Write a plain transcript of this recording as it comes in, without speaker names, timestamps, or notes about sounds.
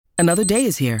Another day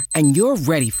is here, and you're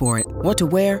ready for it. What to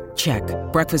wear? Check.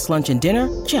 Breakfast, lunch, and dinner?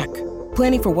 Check.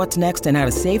 Planning for what's next and how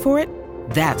to save for it?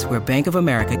 That's where Bank of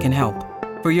America can help.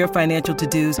 For your financial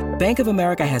to-dos, Bank of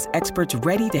America has experts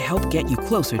ready to help get you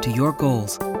closer to your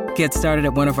goals. Get started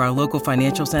at one of our local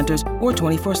financial centers or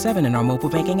 24/7 in our mobile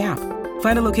banking app.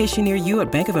 Find a location near you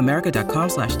at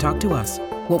bankofamerica.com/talktous.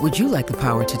 What would you like the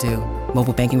power to do?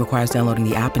 Mobile banking requires downloading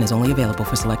the app and is only available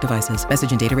for select devices.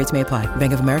 Message and data rates may apply.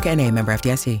 Bank of America N.A., member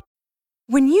FDIC.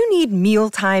 When you need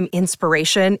mealtime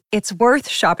inspiration, it's worth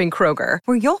shopping Kroger,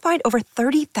 where you'll find over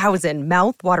 30,000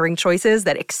 mouth-watering choices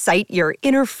that excite your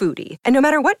inner foodie. And no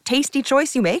matter what tasty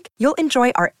choice you make, you'll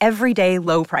enjoy our everyday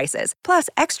low prices, plus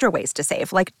extra ways to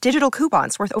save, like digital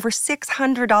coupons worth over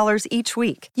 $600 each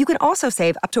week. You can also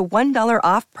save up to $1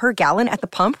 off per gallon at the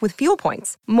pump with fuel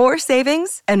points. More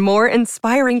savings and more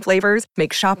inspiring flavors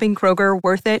make shopping Kroger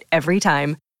worth it every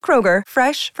time. Kroger,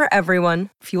 fresh for everyone.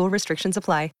 Fuel restrictions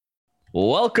apply.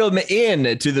 Welcome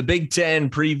in to the Big Ten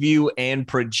preview and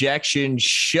projection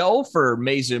show for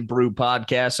Maize n Brew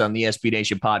podcast on the SB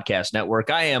Nation Podcast Network.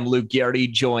 I am Luke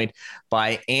Yardy, joined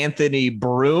by Anthony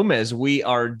Broome, as we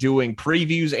are doing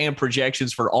previews and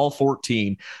projections for all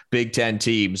 14 Big Ten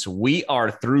teams. We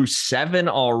are through 7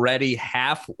 already,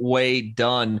 halfway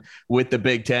done with the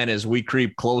Big Ten as we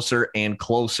creep closer and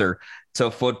closer to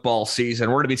football season.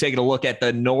 We're going to be taking a look at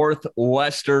the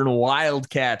Northwestern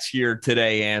Wildcats here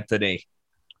today, Anthony.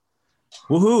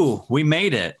 Woohoo, we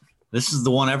made it. This is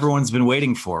the one everyone's been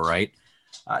waiting for, right?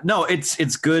 No,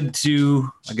 it's good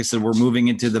to, like I said, we're moving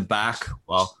into the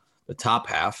top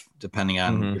half, depending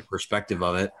on your perspective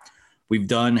of it. We've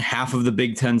done half of the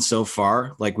Big Ten so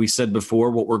far. Like we said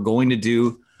before, what we're going to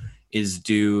do is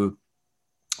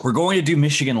we're going to do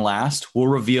Michigan last. We'll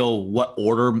reveal what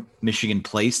order Michigan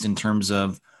placed in terms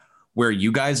of where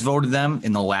you guys voted them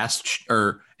in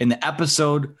the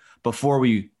episode before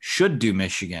we should do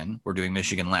Michigan. We're doing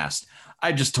Michigan last.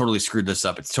 I just totally screwed this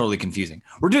up. It's totally confusing.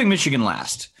 We're doing Michigan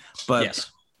last, but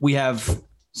We have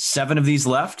 7 of these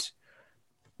left.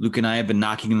 Luke and I have been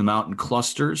knocking them out in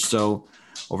clusters. So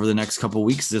over the next couple of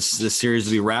weeks, this series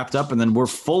will be wrapped up, and then we're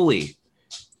fully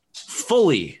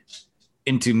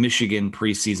into Michigan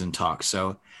preseason talk.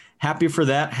 So happy for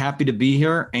that. Happy to be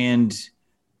here and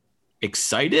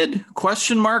excited ?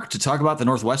 To talk about the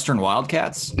Northwestern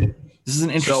Wildcats. This is an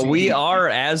interesting. So we are,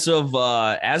 as of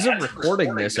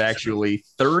recording this, actually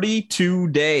 32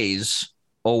 days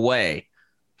away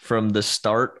from the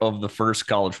start of the first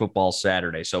college football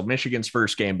Saturday. So Michigan's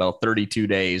first game about 32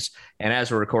 days, and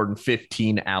as we're recording,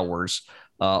 15 hours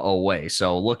away.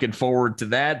 So looking forward to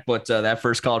that. But that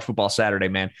first college football Saturday,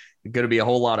 man, going to be a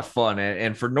whole lot of fun.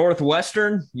 And for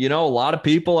Northwestern, a lot of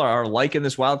people are liking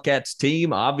this Wildcats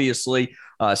team. Obviously,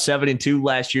 7-2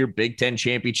 last year, Big Ten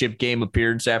championship game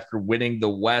appearance after winning the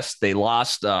West. They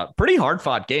lost a pretty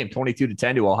hard-fought game,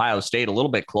 22-10 to Ohio State, a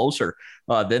little bit closer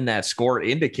than that score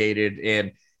indicated.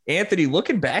 And Anthony,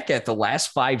 looking back at the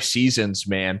last 5 seasons,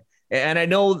 man, and I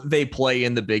know they play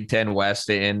in the Big Ten West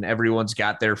and everyone's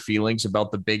got their feelings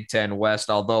about the Big Ten West,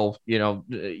 although,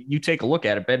 you take a look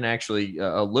at it, been actually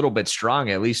a little bit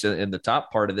strong, at least in the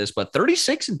top part of this, but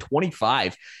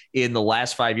 36-25 in the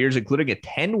last 5 years, including a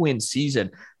 10-win season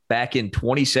back in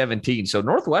 2017. So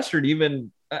Northwestern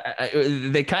even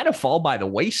they kind of fall by the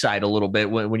wayside a little bit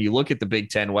when you look at the Big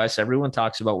Ten West. Everyone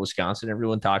talks about Wisconsin.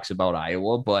 Everyone talks about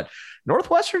Iowa, but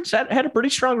Northwestern's had a pretty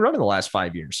strong run in the last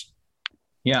 5 years.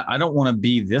 Yeah, I don't want to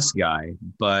be this guy,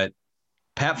 but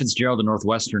Pat Fitzgerald and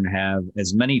Northwestern have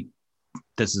as many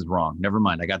 – this is wrong. Never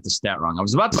mind. I got the stat wrong. I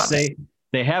was about to say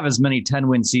they have as many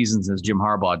 10-win seasons as Jim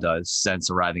Harbaugh does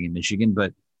since arriving in Michigan,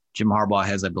 but Jim Harbaugh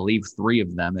has, I believe, 3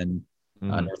 of them, and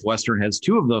Northwestern has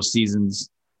 2 of those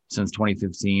seasons since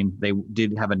 2015. They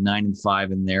did have a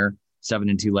 9-5 in there,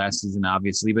 7-2 last season,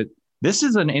 obviously. But this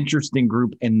is an interesting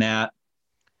group in that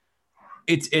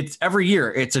it's every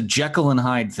year it's a Jekyll and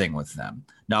Hyde thing with them.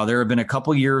 Now there have been a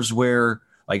couple years where,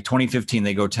 like 2015,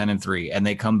 they go 10-3, and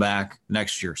they come back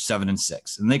next year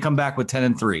 7-6, and they come back with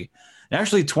 10-3. And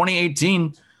actually,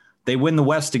 2018 they win the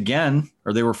West again,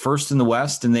 or they were first in the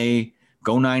West, and they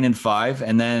go 9-5,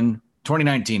 and then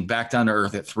 2019 back down to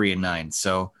earth at 3-9.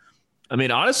 So. I mean,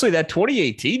 honestly, that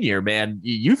 2018 year, man,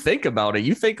 you think about it.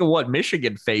 You think of what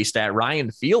Michigan faced at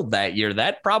Ryan Field that year.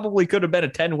 That probably could have been a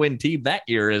 10-win team that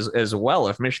year as well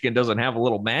if Michigan doesn't have a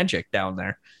little magic down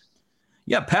there.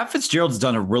 Yeah, Pat Fitzgerald's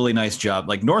done a really nice job.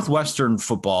 Like Northwestern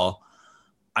football,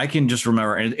 I can just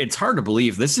remember, and it's hard to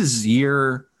believe. Is this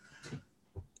year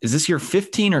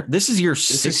 15 or this is year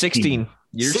 16? This is 16.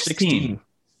 Year 16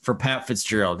 for Pat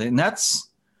Fitzgerald. And that's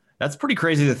pretty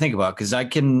crazy to think about, because I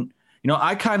can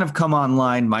I kind of come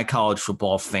online, my college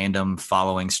football fandom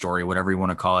following story, whatever you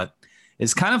want to call it,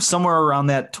 is kind of somewhere around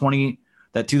that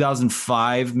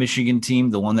 2005 Michigan team,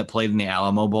 the one that played in the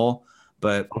Alamo Bowl.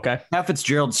 But okay, Pat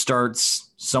Fitzgerald starts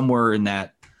somewhere in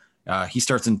that. He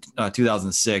starts in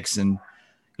 2006 and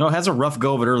has a rough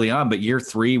go of it early on, but year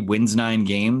 3 wins 9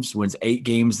 games, wins 8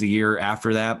 games the year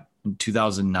after that in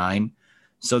 2009.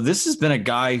 So this has been a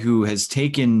guy who has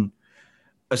taken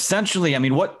essentially, I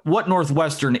mean, what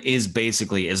Northwestern is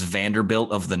basically is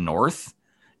Vanderbilt of the North,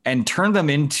 and turned them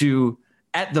into,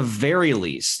 at the very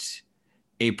least,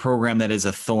 a program that is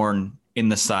a thorn in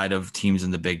the side of teams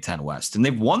in the Big Ten West. And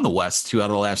they've won the West 2 out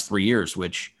of the last 3 years,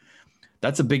 which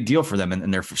that's a big deal for them.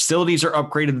 And their facilities are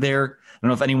upgraded there. I don't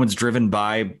know if anyone's driven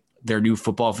by their new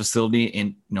football facility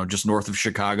in, just north of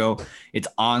Chicago. It's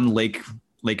on Lake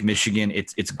Michigan.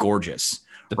 It's gorgeous.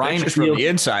 The pictures from the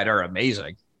inside are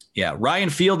amazing. Yeah. Ryan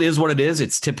Field is what it is.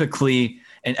 It's typically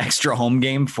an extra home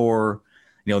game for,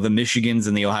 the Michigans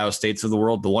and the Ohio States of the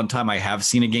world. The one time I have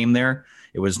seen a game there,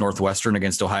 it was Northwestern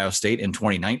against Ohio State in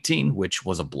 2019, which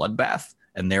was a bloodbath.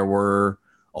 And there were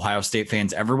Ohio State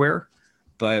fans everywhere.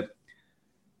 But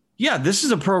yeah, this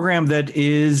is a program that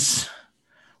is,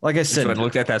 like I said, I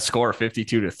looked at that score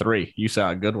 52-3. You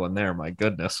saw a good one there. My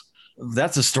goodness.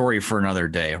 That's a story for another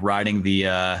day. Riding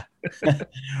the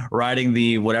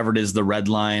whatever it is, the red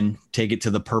line, take it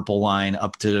to the purple line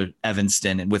up to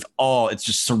Evanston, and it's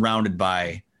just surrounded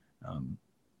by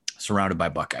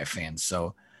Buckeye fans.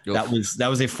 So Oof. that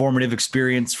was a formative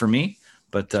experience for me.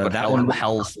 But that one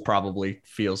health probably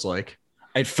feels like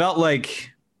it felt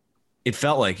like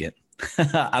it.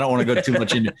 I don't want to go too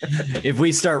much into if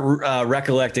we start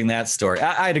recollecting that story.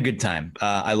 I had a good time.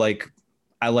 I like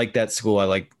that school. I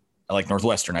like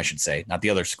Northwestern, I should say, not the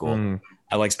other school.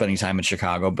 I like spending time in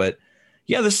Chicago, but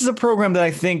yeah, this is a program that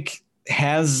I think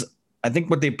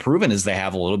what they've proven is they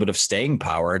have a little bit of staying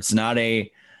power. It's not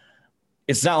like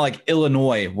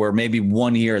Illinois where maybe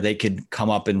one year they could come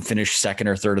up and finish second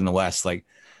or third in the West. Like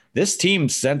this team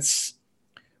since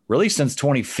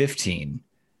 2015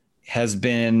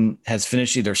 has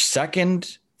finished either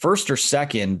first or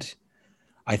second,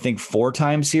 I think 4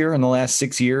 times here in the last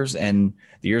 6 years. And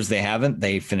the years they haven't,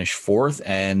 they finished 4th.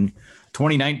 And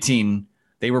 2019,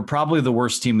 they were probably the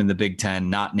worst team in the Big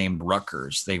Ten, not named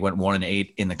Rutgers. They went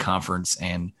 1-8 in the conference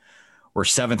and were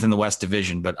 7th in the West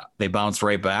Division, but they bounced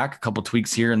right back, a couple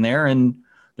tweaks here and there, and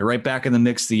they're right back in the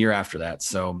mix the year after that.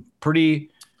 So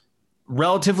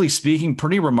relatively speaking,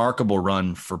 pretty remarkable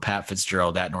run for Pat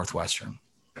Fitzgerald at Northwestern.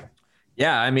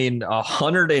 Yeah, I mean,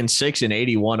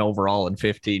 106-81 overall in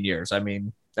 15 years. I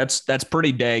mean, that's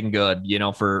pretty dang good,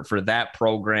 for that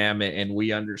program. And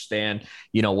we understand,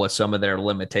 what some of their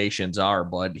limitations are,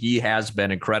 but he has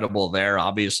been incredible there.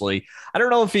 Obviously, I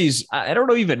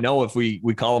don't even know if we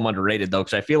call him underrated though,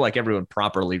 because I feel like everyone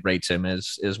properly rates him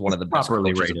as one of the best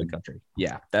coaches in the country.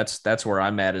 Yeah, that's where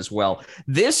I'm at as well.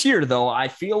 This year, though, I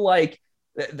feel like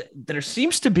there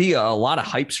seems to be a lot of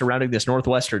hype surrounding this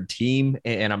Northwestern team,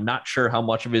 and I'm not sure how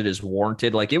much of it is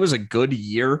warranted. Like, it was a good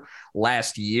year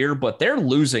last year, but they're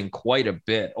losing quite a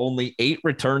bit. Only 8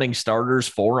 returning starters,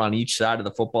 4 on each side of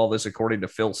the football. This according to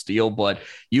Phil Steele. But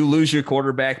you lose your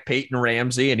quarterback, Peyton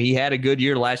Ramsey, and he had a good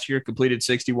year last year, completed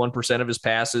 61% of his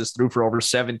passes, threw for over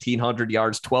 1,700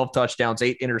 yards, 12 touchdowns,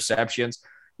 8 interceptions.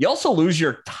 You also lose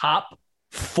your top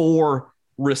 4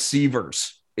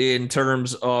 receivers in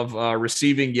terms of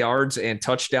receiving yards and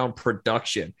touchdown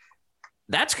production.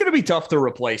 That's going to be tough to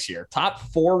replace here. Top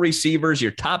 4 receivers,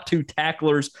 your top 2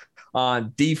 tacklers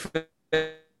on defense.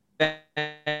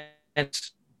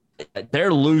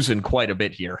 They're losing quite a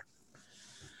bit here.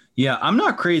 Yeah, I'm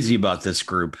not crazy about this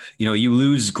group. You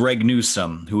lose Greg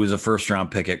Newsome, who was a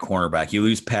first-round pick at cornerback. You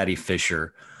lose Patty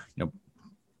Fisher.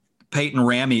 Peyton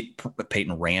Ramsey,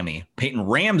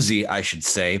 I should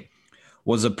say,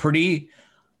 was a pretty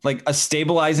a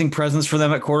stabilizing presence for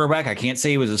them at quarterback. I can't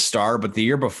say he was a star, but the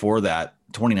year before that,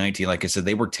 2019, like I said,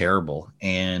 they were terrible.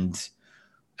 And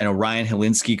I know Ryan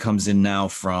Helinski comes in now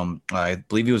from, I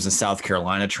believe he was a South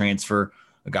Carolina transfer,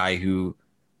 a guy who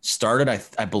started,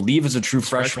 I believe, as a true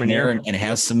freshman there and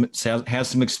has some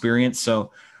experience.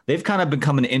 So they've kind of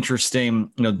become an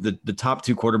interesting, the top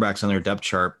 2 quarterbacks on their depth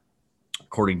chart,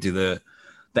 according to the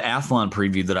Athlon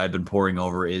preview that I've been pouring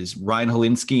over, is Ryan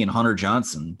Helinski and Hunter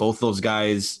Johnson. Both those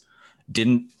guys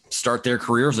didn't start their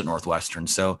careers at Northwestern.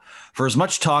 So for as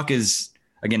much talk as,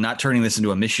 again, not turning this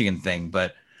into a Michigan thing,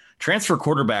 but transfer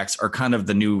quarterbacks are kind of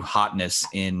the new hotness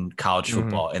in college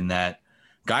football, in that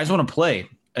guys want to play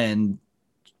and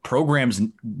programs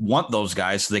want those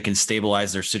guys so they can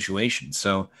stabilize their situation.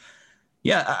 So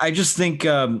yeah, I just think,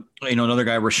 another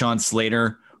guy, Rashawn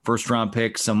Slater, first round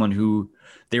pick, someone who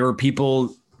there were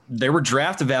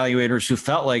draft evaluators who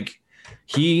felt like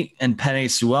he and Penei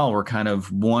Sewell were kind of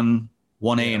 1A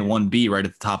and 1B right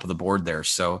at the top of the board there.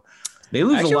 So they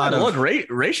lose a lot of. Look,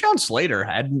 Rashawn Slater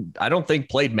I don't think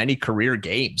played many career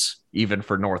games even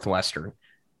for Northwestern.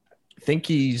 I think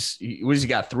he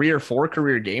got 3 or 4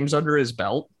 career games under his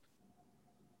belt.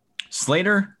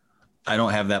 Slater, I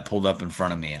don't have that pulled up in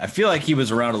front of me. I feel like he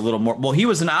was around a little more. Well, he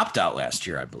was an opt-out last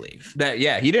year, I believe.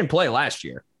 He didn't play last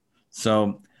year.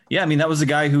 So, yeah, I mean, that was a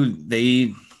guy who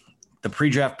the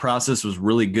pre-draft process was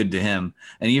really good to him.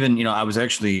 And even, I was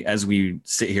actually, as we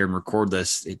sit here and record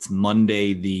this, it's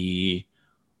Monday, the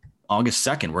August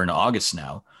 2nd. We're in August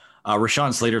now.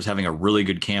 Rashawn Slater's having a really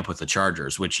good camp with the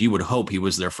Chargers, which you would hope he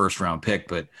was their first round pick,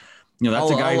 but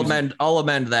that's a guy. I'll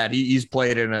amend that. He's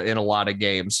played in a lot of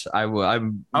games. I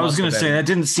was going to say that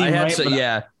didn't seem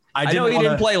right. I know he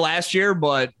didn't play last year,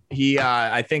 but he.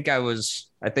 I think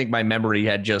my memory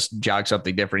had just jogged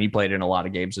something different. He played in a lot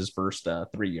of games his first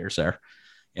 3 years there.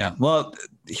 Yeah. Well,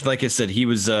 like I said,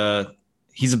 he's a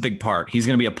big part. He's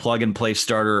going to be a plug and play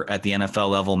starter at the NFL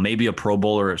level, maybe a Pro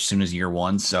Bowler as soon as year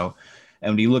 1. So,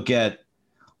 and when you look at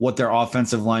what their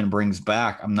offensive line brings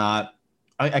back,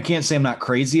 I can't say I'm not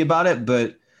crazy about it,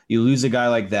 but you lose a guy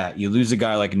like that. You lose a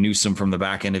guy like Newsome from the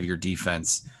back end of your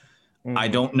defense. Mm-hmm. I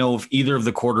don't know if either of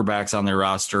the quarterbacks on their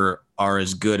roster are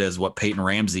as good as what Peyton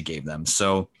Ramsey gave them.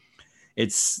 So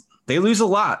they lose a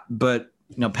lot, but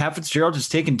Pat Fitzgerald has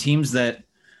taken teams that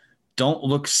don't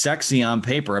look sexy on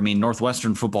paper. I mean,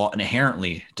 Northwestern football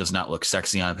inherently does not look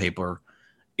sexy on paper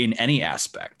in any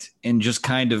aspect and just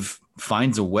kind of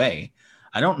finds a way.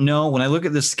 I don't know. When I look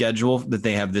at the schedule that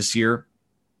they have this year,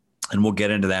 and we'll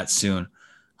get into that soon,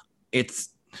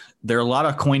 there are a lot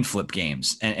of coin flip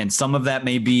games, and some of that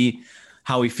may be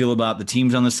how we feel about the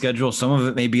teams on the schedule. Some of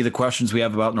it may be the questions we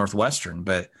have about Northwestern,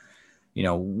 but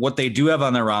what they do have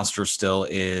on their roster still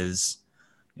is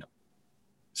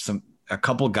a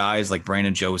couple guys like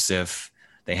Brandon Joseph.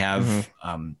 They have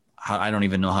I don't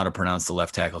even know how to pronounce the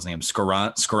left tackle's name.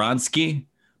 Skoronski,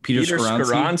 Peter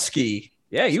Skoronski.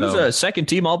 Yeah, he was a second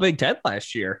team All Big Ten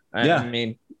last year. I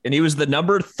mean, and he was the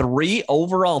number 3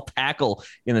 overall tackle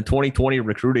in the 2020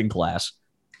 recruiting class.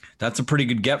 That's a pretty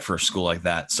good get for a school like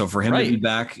that. So for him to be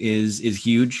back is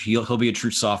huge. He'll be a true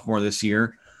sophomore this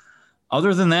year.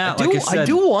 Other than that, I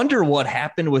do wonder what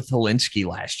happened with Helinski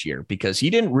last year because he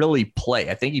didn't really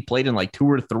play. I think he played in like 2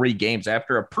 or 3 games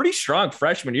after a pretty strong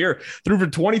freshman year. Threw for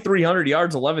 2,300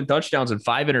 yards, 11 touchdowns, and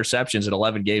 5 interceptions in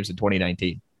 11 games in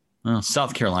 2019. Well,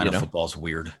 South Carolina football is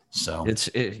weird. So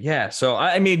So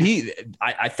I mean,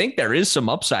 I think there is some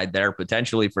upside there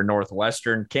potentially for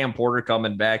Northwestern. Cam Porter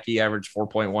coming back, he averaged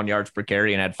 4.1 yards per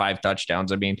carry and had 5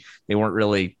 touchdowns. I mean, they weren't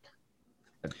really.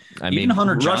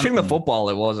 Rushing the football,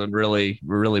 it wasn't really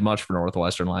much for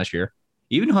Northwestern last year.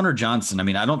 Even Hunter Johnson, I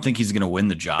mean, I don't think he's going to win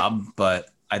the job,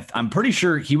 but I'm pretty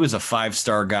sure he was a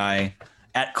 5-star guy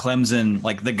at Clemson,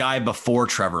 like the guy before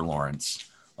Trevor Lawrence.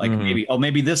 Like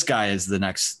maybe this guy is the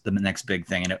next big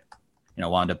thing, and it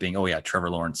wound up being Trevor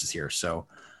Lawrence is here. So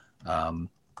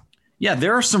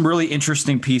there are some really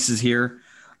interesting pieces here.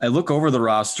 I look over the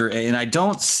roster and I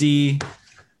don't see,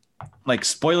 like,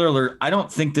 spoiler alert, I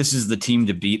don't think this is the team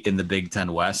to beat in the Big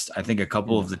Ten West. I think a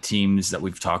couple of the teams that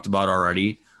we've talked about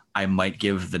already, I might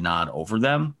give the nod over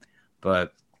them,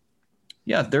 but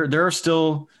there are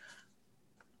still.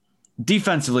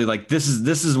 Defensively, like this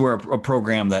is where a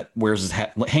program that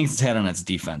hangs its hat on its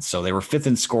defense. So they were 5th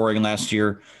in scoring last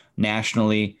year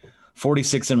nationally,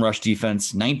 46th in rush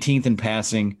defense, 19th in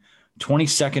passing,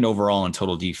 22nd overall in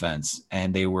total defense,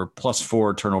 and they were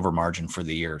 +4 turnover margin for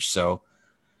the year. So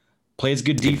plays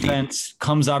good defense,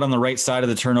 comes out on the right side of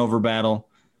the turnover battle.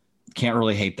 Can't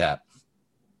really hate that.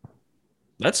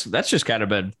 That's just kind of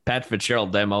been Pat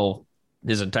Fitzgerald demo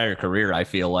his entire career. I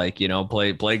feel like,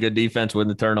 play good defense, win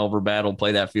the turnover battle,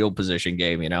 play that field position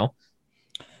game,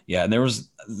 Yeah. And there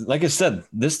was, like I said,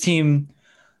 this team,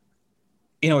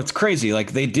 it's crazy.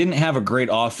 Like, they didn't have a great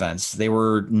offense. They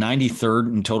were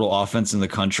 93rd in total offense in the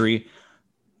country.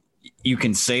 You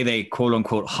can say they quote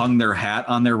unquote hung their hat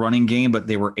on their running game, but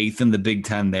they were 8th in the Big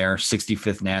Ten there,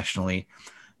 65th nationally,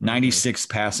 96th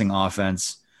passing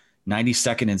offense,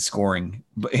 92nd in scoring.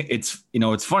 But it's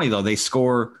funny though. They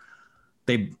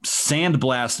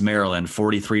sandblast Maryland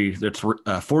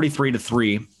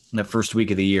 43-3 in the first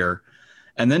week of the year,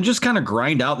 and then just kind of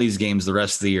grind out these games the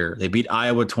rest of the year. They beat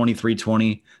Iowa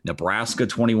 23-20, Nebraska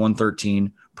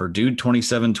 21-13, Purdue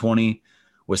 27-20,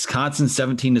 Wisconsin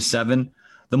 17-7.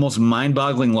 The most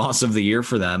mind-boggling loss of the year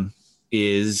for them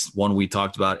is one we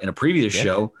talked about in a previous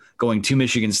show, going to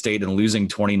Michigan State and losing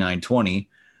 29-20.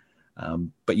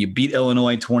 But you beat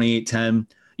Illinois 28-10.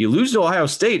 You lose to Ohio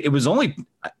State. It was only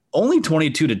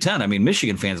 22-10. I mean,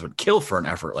 Michigan fans would kill for an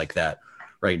effort like that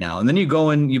right now. And then you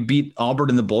go and you beat Auburn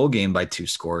in the bowl game by 2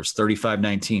 scores,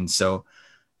 35-19. So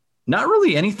not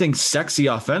really anything sexy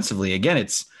offensively. Again,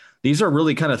 these are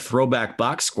really kind of throwback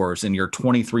box scores in your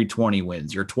 23-20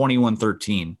 wins, your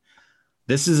 21-13.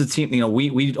 This is a team,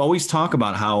 we always talk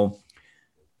about how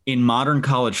in modern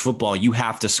college football, you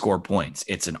have to score points.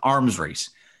 It's an arms race.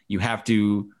 You have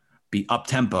to be up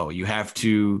tempo. You have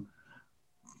to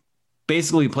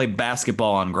basically play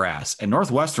basketball on grass. And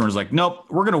Northwestern is like, nope,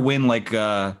 we're going to win like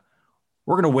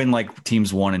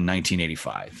teams won in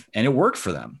 1985. And it worked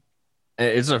for them.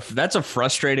 That's a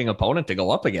frustrating opponent to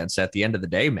go up against at the end of the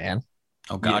day, man.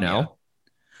 Oh God, yeah.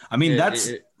 I mean,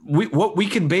 we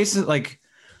can base it like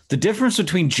the difference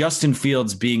between Justin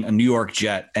Fields being a New York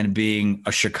Jet and being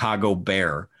a Chicago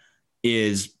Bear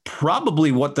is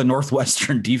probably what the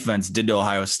Northwestern defense did to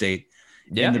Ohio State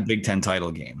in the Big Ten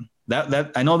title game.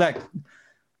 That I know that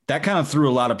kind of threw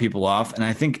a lot of people off. And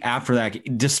I think after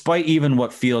that, despite even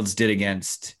what Fields did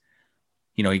against,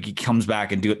 he comes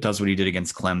back and does what he did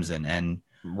against Clemson. And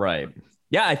right.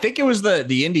 Yeah, I think it was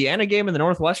the Indiana game and the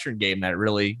Northwestern game that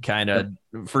really kind of,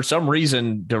 for some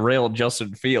reason, derailed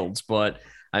Justin Fields. But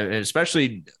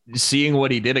especially seeing what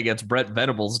he did against Brent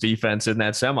Venables' defense in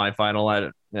that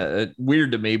semifinal,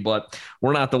 weird to me. But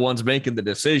we're not the ones making the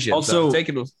decision.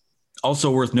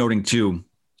 Also worth noting too,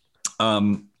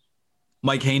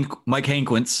 Mike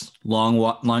Hankwitz,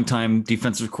 long-time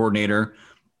defensive coordinator,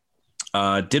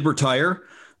 did retire.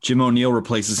 Jim O'Neill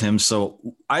replaces him.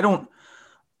 So I don't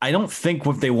think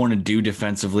what they want to do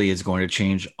defensively is going to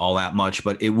change all that much,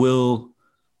 but it will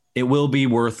be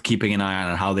worth keeping an eye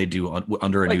on how they do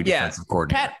under a new defensive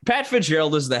coordinator. Pat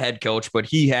Fitzgerald is the head coach, but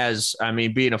he has,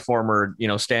 being a former,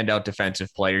 standout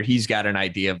defensive player, he's got an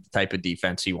idea of the type of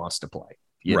defense he wants to play,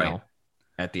 you know,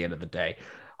 at the end of the day.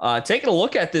 Taking a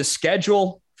look at this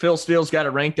schedule, Phil Steele's got it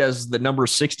ranked as the number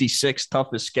 66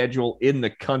 toughest schedule in the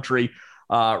country.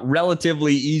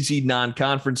 Relatively easy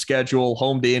non-conference schedule,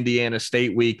 home to Indiana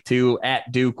State week 2,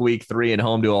 at Duke week 3, and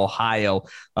home to Ohio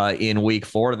in week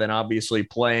 4. Then obviously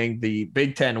playing the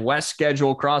Big Ten West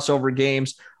schedule. Crossover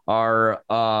games are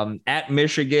at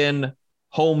Michigan,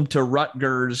 home to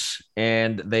Rutgers,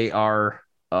 and they are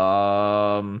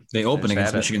they open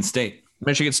against Michigan State.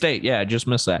 Michigan State, yeah, I just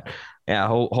missed that. Yeah,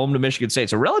 home to Michigan State.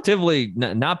 So relatively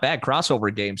not bad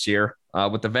crossover games here.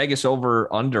 With the Vegas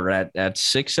over under at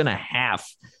 6.5.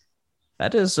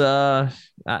 That is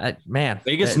man.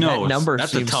 Vegas knows.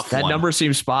 That number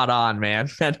seems spot on, man.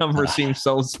 That number seems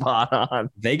so spot on.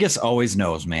 Vegas always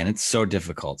knows, man. It's so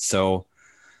difficult. So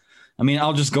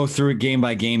I'll just go through it game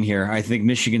by game here. I think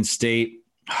Michigan State,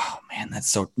 oh man,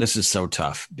 this is so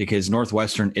tough because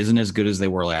Northwestern isn't as good as they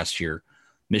were last year.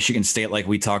 Michigan State, like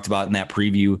we talked about in that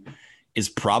preview, is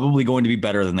probably going to be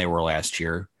better than they were last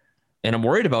year. And I'm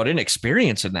worried about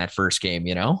inexperience in that first game,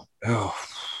 Oh,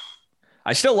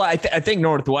 I think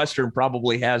Northwestern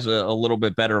probably has a little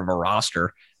bit better of a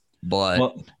roster,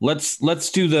 but let's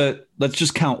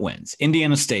just count wins.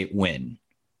 Indiana State win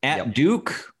at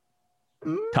Duke.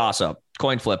 Toss up,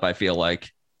 coin flip. I feel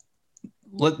like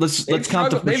let's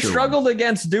count. They've struggled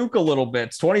against Duke a little bit.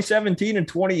 It's 2017 and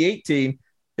 2018.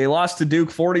 They lost to Duke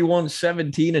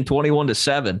 41-17 and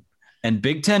 21-7. And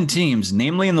Big Ten teams,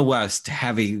 namely in the West,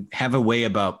 have a way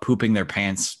about pooping their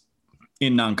pants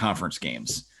in non-conference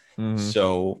games. Mm-hmm.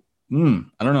 So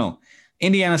I don't know.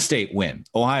 Indiana State win.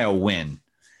 Ohio win.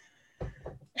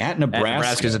 At Nebraska.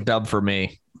 Nebraska's a dub for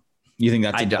me. You think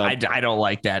that's a dub? I don't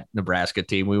like that Nebraska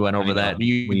team. We went over that.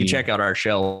 You can check out our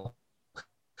show.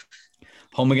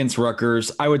 Home against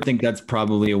Rutgers. I would think that's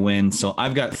probably a win. So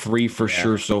I've got 3 for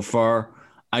sure so far.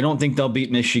 I don't think they'll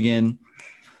beat Michigan.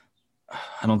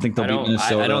 I don't think they'll beat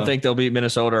Minnesota. I don't think they'll beat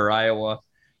Minnesota or Iowa.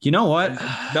 You know what?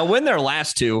 They'll win their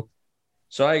last 2.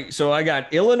 So I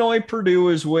got Illinois,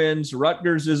 Purdue as wins.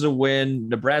 Rutgers is a win.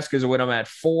 Nebraska is a win. I'm at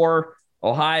 4.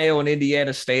 Ohio and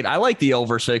Indiana State. I like the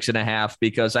over 6.5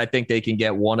 because I think they can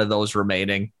get one of those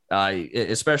remaining,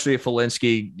 especially if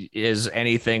Felinski is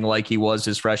anything like he was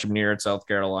his freshman year at South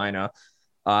Carolina.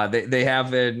 They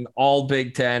have an all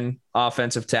Big Ten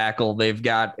offensive tackle. They've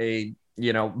got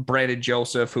Brandon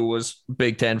Joseph, who was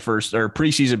Big Ten first or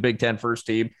preseason Big Ten first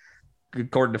team,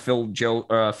 according to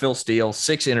Phil Steele,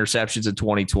 6 interceptions in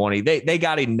 2020. They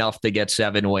got enough to get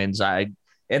 7 wins.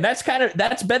 And that's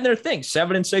been their thing.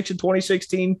 7-6 in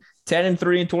 2016,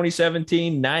 10-3 in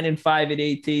 2017, 9-5 in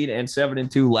 2018, and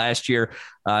 7-2 last year.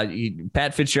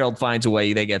 Pat Fitzgerald finds a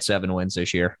way. They get 7 wins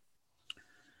this year.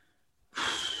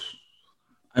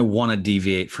 I want to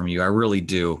deviate from you. I really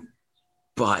do.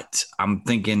 But I'm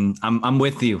thinking I'm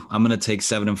with you. I'm going to take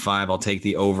 7-5. I'll take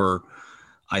the over.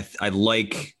 I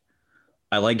like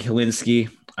Helinski.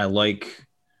 I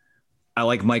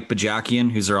like Mike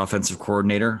Bajakian, who's their offensive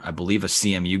coordinator. I believe a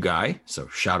CMU guy. So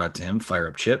shout out to him. Fire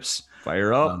up chips.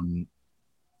 Fire up.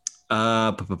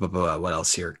 What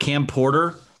else here? Cam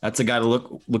Porter. That's a guy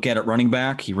to look at running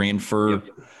back. He ran for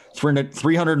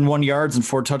 301 yards and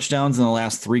 4 touchdowns in the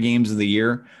last 3 games of the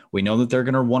year. We know that they're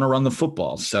going to want to run the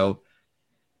football. So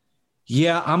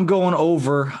yeah, I'm going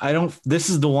over. This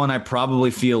is the one I probably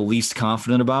feel least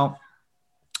confident about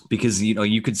because,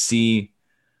 you could see,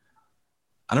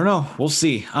 I don't know. We'll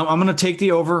see. I'm going to take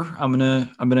the over. I'm going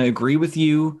to agree with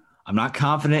you. I'm not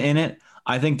confident in it.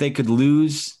 I think they could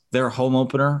lose their home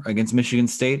opener against Michigan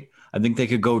State. I think they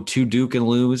could go to Duke and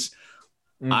lose.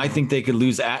 Mm-hmm. I think they could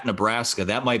lose at Nebraska.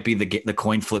 That might be the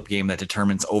coin flip game that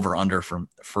determines over under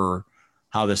for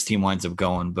how this team winds up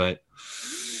going. But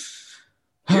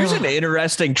here's an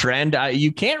interesting trend.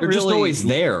 You can't They're really just always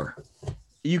there.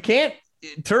 You can't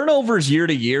turnovers year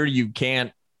to year. You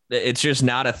can't. It's just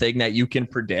not a thing that you can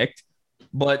predict.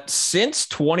 But since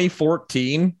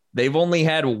 2014, they've only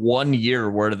had 1 year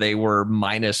where they were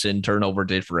minus in turnover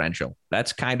differential.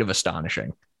 That's kind of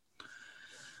astonishing.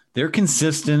 They're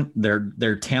consistent.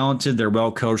 They're talented. They're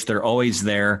well coached. They're always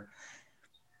there.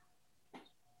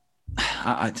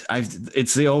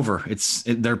 It's the over.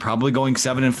 They're probably going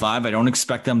 7-5. I don't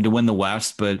expect them to win the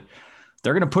West, but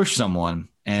they're going to push someone.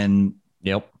 And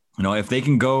if they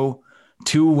can go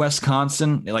to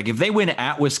Wisconsin, like if they win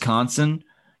at Wisconsin,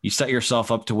 you set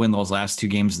yourself up to win those last 2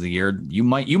 games of the year.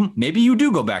 Maybe you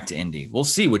do go back to Indy. We'll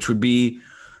see, which would be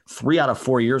 3 out of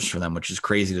 4 years for them, which is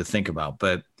crazy to think about.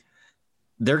 But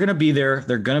they're going to be there.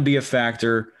 They're going to be a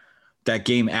factor. That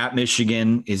game at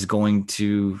Michigan is going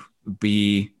to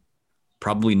be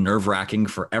probably nerve-wracking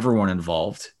for everyone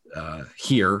involved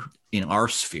here in our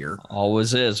sphere.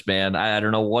 Always is, man. I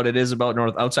don't know what it is about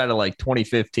North outside of like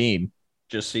 2015.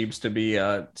 Just seems to be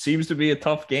a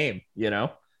tough game,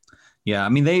 Yeah, I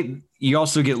mean you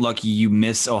also get lucky. You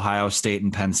miss Ohio State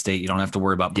and Penn State. You don't have to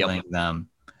worry about playing them.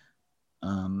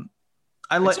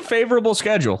 It's a favorable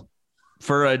schedule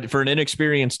for an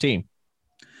inexperienced team.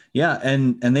 Yeah,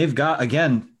 and they've got,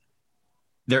 again,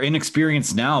 they're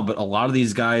inexperienced now, but a lot of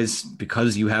these guys,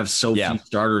 because you have so few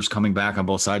starters coming back on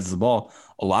both sides of the ball,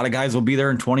 a lot of guys will be there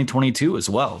in 2022 as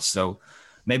well. So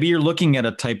maybe you're looking at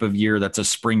a type of year that's a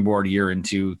springboard year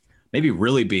into maybe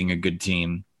really being a good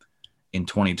team in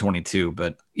 2022.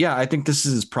 But yeah, I think this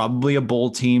is probably a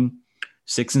bowl team.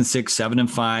 6-6,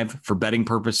 7-5 for betting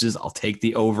purposes. I'll take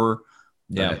the over.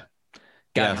 Yeah.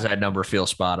 Does that number feel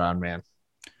spot on, man?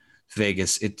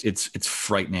 Vegas, it's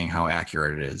frightening how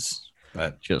accurate it is.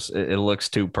 But it looks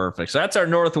too perfect. So that's our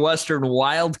Northwestern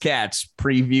Wildcats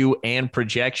preview and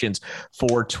projections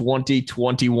for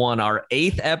 2021. Our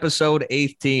 8th episode,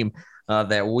 8th team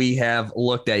that we have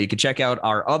looked at. You can check out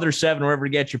our other 7 wherever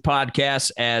you get your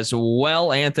podcasts as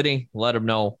well. Anthony, let them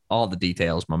know all the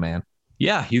details, my man.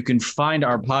 Yeah, you can find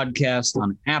our podcast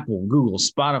on Apple, Google,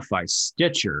 Spotify,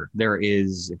 Stitcher. There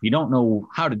is, if you don't know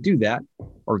how to do that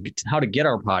or how to get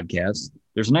our podcast,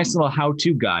 there's a nice little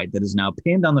how-to guide that is now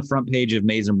pinned on the front page of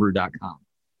maizenbrew.com.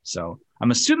 So I'm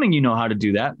assuming you know how to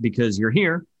do that because you're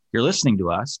here, you're listening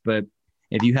to us. But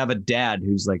if you have a dad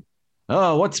who's like,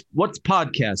 oh, what's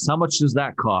podcasts? How much does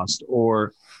that cost?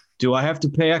 Or do I have to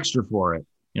pay extra for it?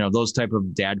 Those type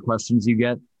of dad questions you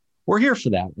get. We're here for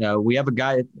that. We have a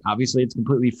guy. Obviously, it's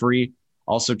completely free.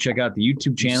 Also, check out the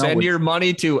YouTube channel. Send your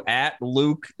money to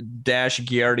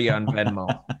 @Luke-Giardi on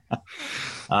Venmo.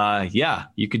 Yeah,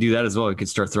 you could do that as well. We could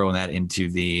start throwing that into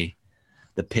the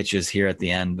pitches here at the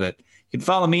end. But you can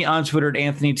follow me on Twitter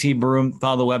 @Anthony T. Broom.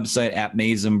 Follow the website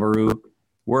 @MaizenBrew.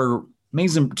 We're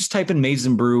Maizen. Just type in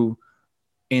Maizen Brew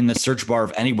in the search bar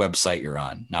of any website you're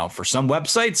on. Now, for some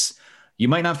websites, you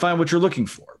might not find what you're looking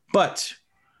for, but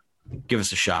give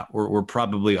us a shot. We're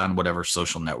probably on whatever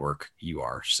social network you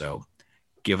are. So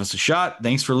give us a shot.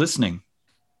 Thanks for listening.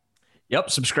 Yep.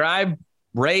 Subscribe,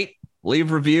 rate,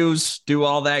 leave reviews, do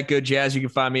all that good jazz. You can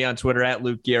find me on Twitter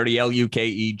 @Luke-Giardi,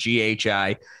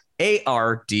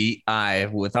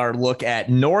 LUKEGHIARDI, with our look at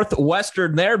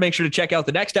Northwestern there. Make sure to check out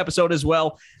the next episode as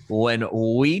well when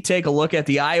we take a look at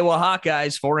the Iowa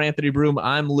Hawkeyes. For Anthony Broom,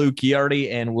 I'm Luke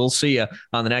Giardi, and we'll see you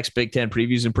on the next Big Ten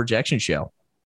Previews and Projection Show.